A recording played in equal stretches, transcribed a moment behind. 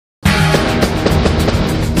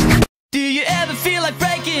Do you ever feel like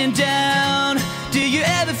breaking down? Do you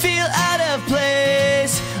ever feel out of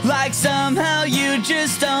place? Like somehow you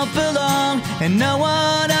just don't belong and no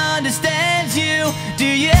one understands you? Do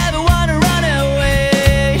you ever wanna run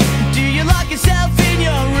away? Do you lock yourself in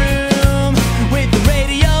your room with the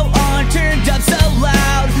radio on turned up so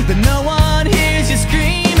loud that no one hears you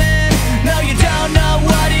screaming? No, you don't know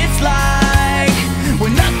what it's like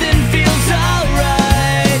when nothing feels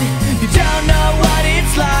alright. You don't know what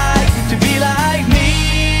it's like to be like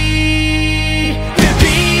me, to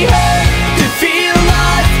be hurt, to feel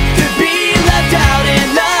lost, to be left out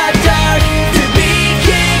in the dark, to be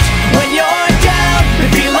kicked when you're down,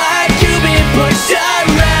 to feel like you've been pushed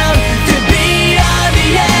around, to be on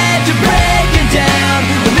the edge of breaking down,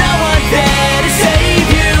 but no one's there to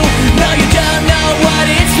save you. No, you don't know what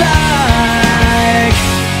it's like.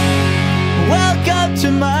 Welcome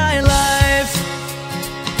to my life.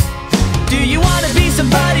 Do you wanna be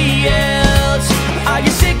somebody else? Are you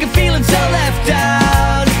sick of feeling so left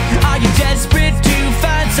out? Are you desperate to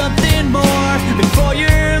find something more before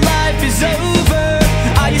your life is over?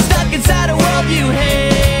 Are you stuck inside a world you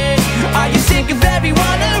hate? Are you sick of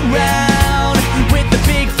everyone around with the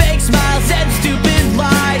big fake smiles and stupid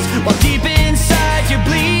lies while deep inside you're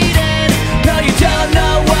bleeding? No, you don't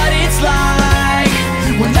know what it's like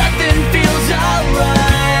when nothing feels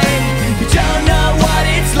alright. You don't know what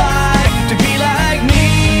it's like to be like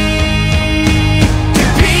me, to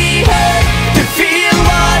be hurt, to feel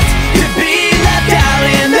lost, to be left out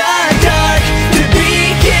in the dark, to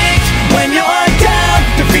be kicked when you're down,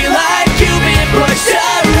 to feel like you've been pushed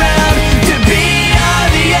around, to be on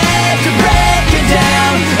the edge of breaking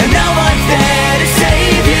down and no one's there to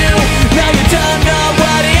save you. No, you don't know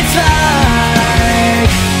what it's like.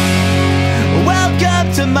 Welcome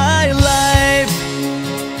to my life.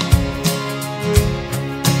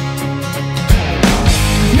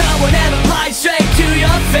 No one ever lies straight to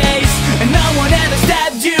your face, and no one ever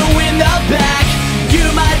stabs you in the back. You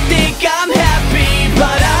might think I'm happy,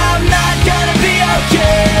 but I'm not gonna be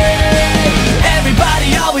okay.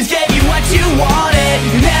 Everybody always gave you what you wanted.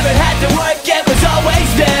 You never had to work, it was always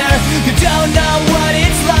there. You don't know what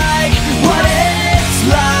it's like, what it's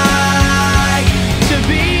like to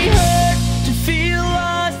be hurt, to feel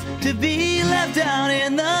lost, to be left down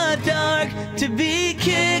in the dark, to be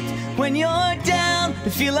kicked when you're down, to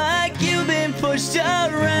feel like you've been pushed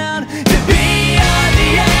around, to be on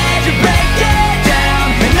the edge of breaking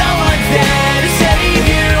down and no one's there to save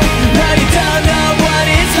you. No, you don't know what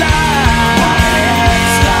it's like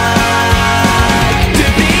to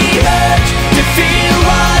be hurt, to feel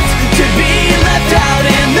lost, to be left out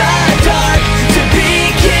in the dark, to be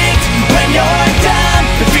kicked when you're down,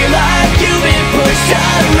 to feel like you've been pushed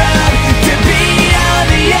around, to be on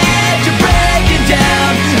the edge of breaking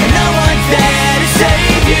down and no one's there to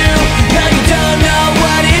save you. No, you don't know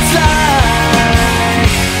what it's like.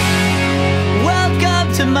 Welcome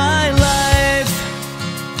to my life.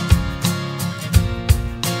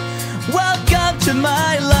 Welcome to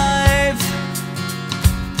my life.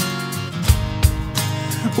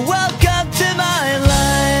 Welcome to my